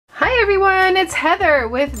everyone, it's Heather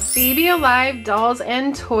with Baby Alive Dolls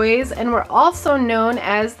and Toys, and we're also known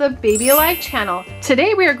as the Baby Alive channel.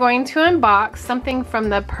 Today we are going to unbox something from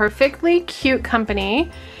the Perfectly Cute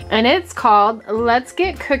company, and it's called Let's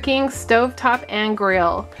Get Cooking Stovetop and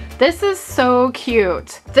Grill. This is so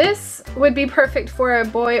cute. This would be perfect for a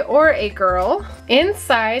boy or a girl.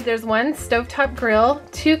 Inside there's one stovetop grill,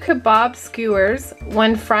 2 kebab skewers,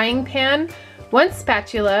 1 frying pan, 1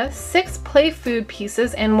 spatula, 6 play food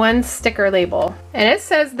pieces, and 1 sticker label. And it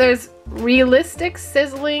says there's realistic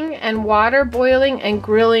sizzling and water boiling and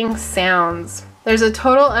grilling sounds. There's a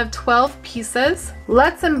total of 12 pieces.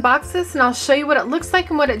 Let's unbox this and I'll show you what it looks like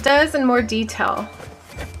and what it does in more detail.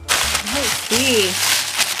 Let's see.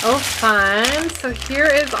 Oh, fun. So here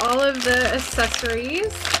is all of the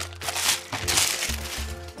accessories.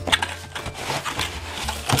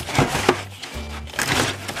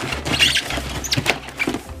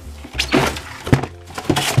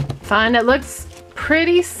 Fun. It looks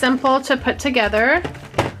pretty simple to put together.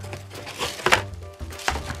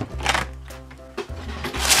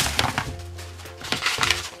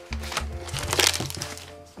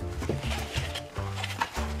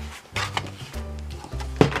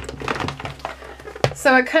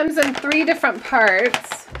 So it comes in 3 different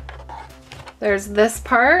parts. There's this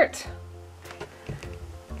part.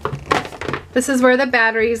 This is where the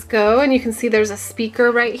batteries go, and you can see there's a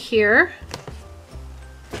speaker right here.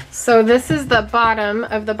 So this is the bottom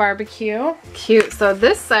of the barbecue. Cute. So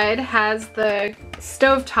this side has the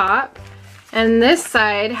stovetop, and this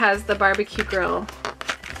side has the barbecue grill.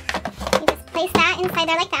 You just place that inside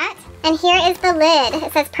there like that. And here is the lid.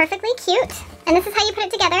 It says Perfectly Cute. And this is how you put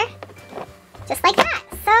it together. Just like that.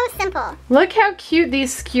 So simple. Look how cute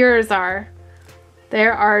these skewers are.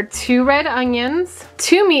 There are 2 red onions,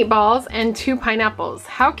 2 meatballs, and 2 pineapples.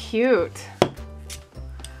 How cute.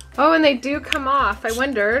 Oh, and they do come off. I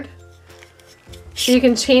wondered. So you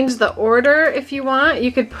can change the order if you want.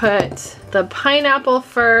 You could put the pineapple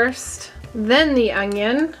first, then the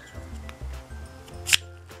onion.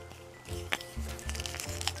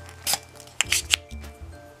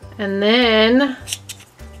 And then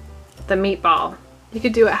the meatball. You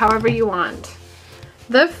could do it however you want.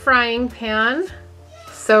 The frying pan,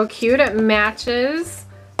 so cute. It matches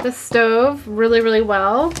the stove really, really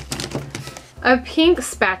well. A pink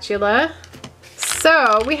spatula.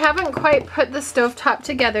 So we haven't quite put the stovetop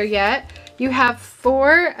together yet. You have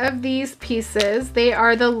 4 of these pieces. They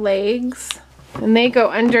are the legs, and they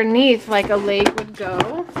go underneath like a leg would go.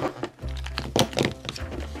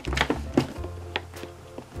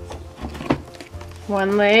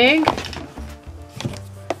 One leg.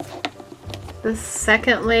 The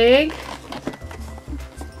second leg.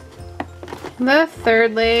 The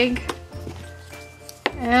third leg.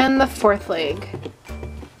 And the 4th leg.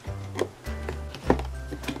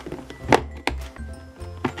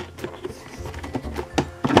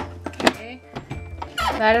 Okay,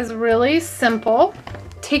 that is really simple.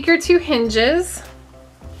 Take your 2 hinges,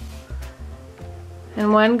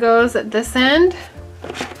 and one goes at this end,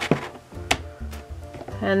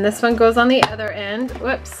 and this one goes on the other end.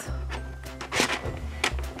 Whoops.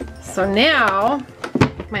 So now,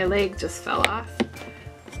 my leg just fell off.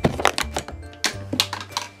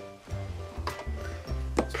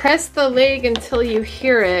 Press the leg until you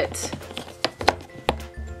hear it.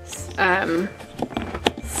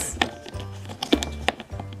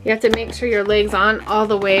 You have to make sure your leg's on all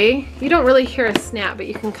the way. You don't really hear a snap, but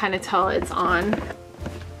you can kind of tell it's on.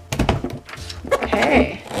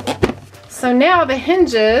 Okay. So now the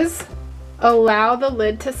hinges allow the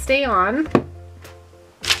lid to stay on.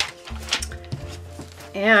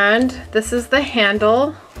 And this is the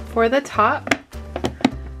handle for the top.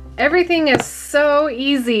 Everything is so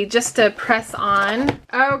easy just to press on.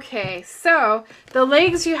 Okay, so the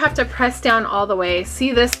legs you have to press down all the way.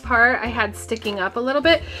 See this part I had sticking up a little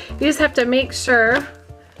bit? You just have to make sure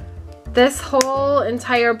this whole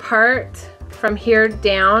entire part from here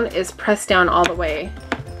down is pressed down all the way.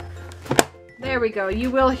 There we go.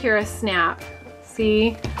 You will hear a snap.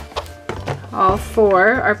 See? All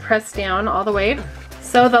 4 are pressed down all the way.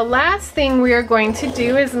 So the last thing we are going to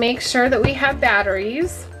do is make sure that we have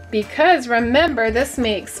batteries. Because remember, this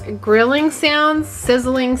makes grilling sounds,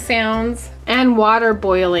 sizzling sounds, and water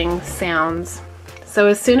boiling sounds. So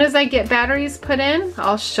as soon as I get batteries put in,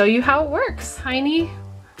 I'll show you how it works, Heiny.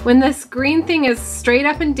 When this green thing is straight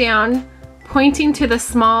up and down, pointing to the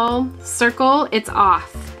small circle, it's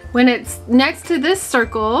off. When it's next to this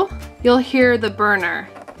circle, you'll hear the burner.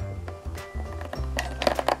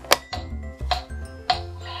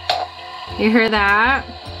 You hear that?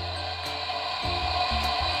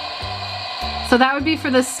 So that would be for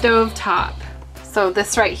the stove top. So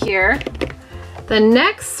this right here. The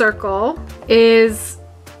next circle is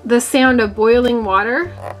the sound of boiling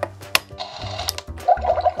water.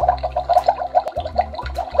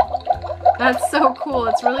 That's so cool,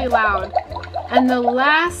 it's really loud. And the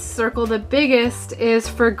last circle, the biggest, is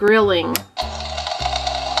for grilling.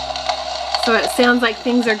 So it sounds like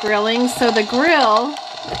things are grilling. So the grill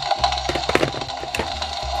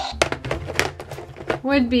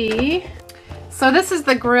would be, so this is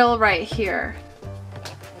the grill right here.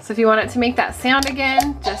 So if you want it to make that sound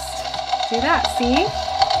again, just do that, see?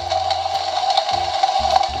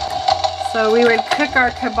 So we would cook our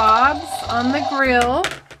kebabs on the grill.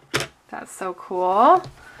 That's so cool.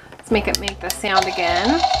 Let's make it make the sound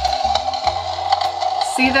again.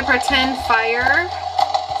 See the pretend fire?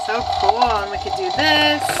 So cool. And we could do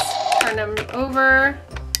this, turn them over.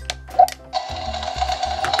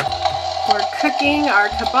 We're cooking our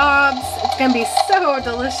kebabs. It's gonna be so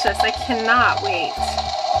delicious. I cannot wait.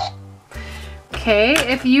 Okay,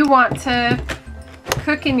 if you want to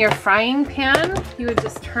cook in your frying pan, you would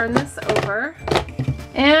just turn this over.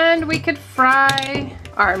 And we could fry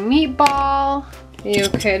our meatball. You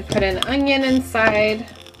could put an onion inside.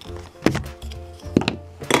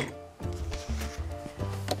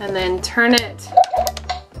 And then turn it.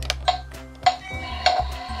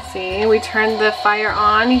 See, we turn the fire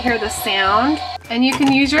on, you hear the sound. And you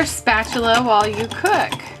can use your spatula while you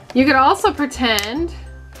cook. You could also pretend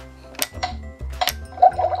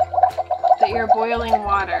that you're boiling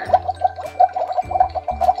water.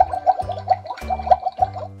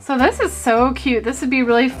 So this is so cute. This would be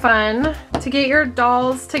really fun to get your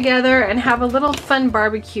dolls together and have a little fun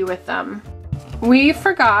barbecue with them. We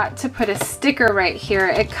forgot to put a sticker right here.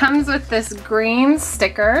 It comes with this green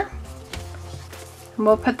sticker. And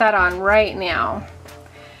we'll put that on right now.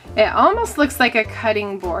 It almost looks like a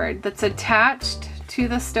cutting board that's attached to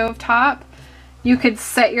the stovetop. You could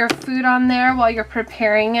set your food on there while you're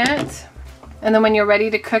preparing it. And then when you're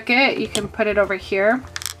ready to cook it, you can put it over here.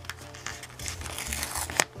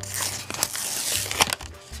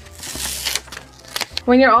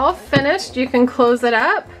 When you're all finished, you can close it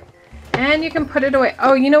up and you can put it away.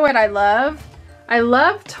 Oh, you know what I love? I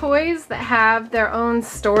love toys that have their own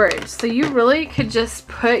storage. So you really could just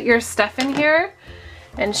put your stuff in here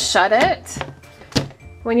and shut it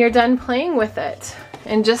when you're done playing with it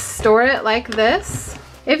and just store it like this.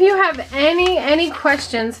 If you have any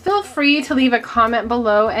questions, feel free to leave a comment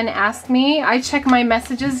below and ask me. I check my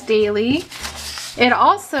messages daily. It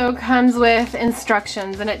also comes with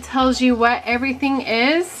instructions and it tells you what everything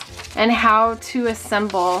is and how to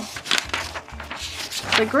assemble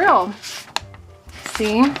the grill.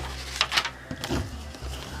 See?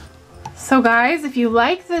 So guys, if you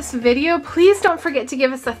like this video, please don't forget to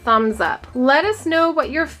give us a thumbs up. Let us know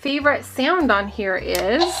what your favorite sound on here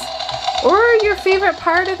is, or your favorite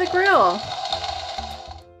part of the grill.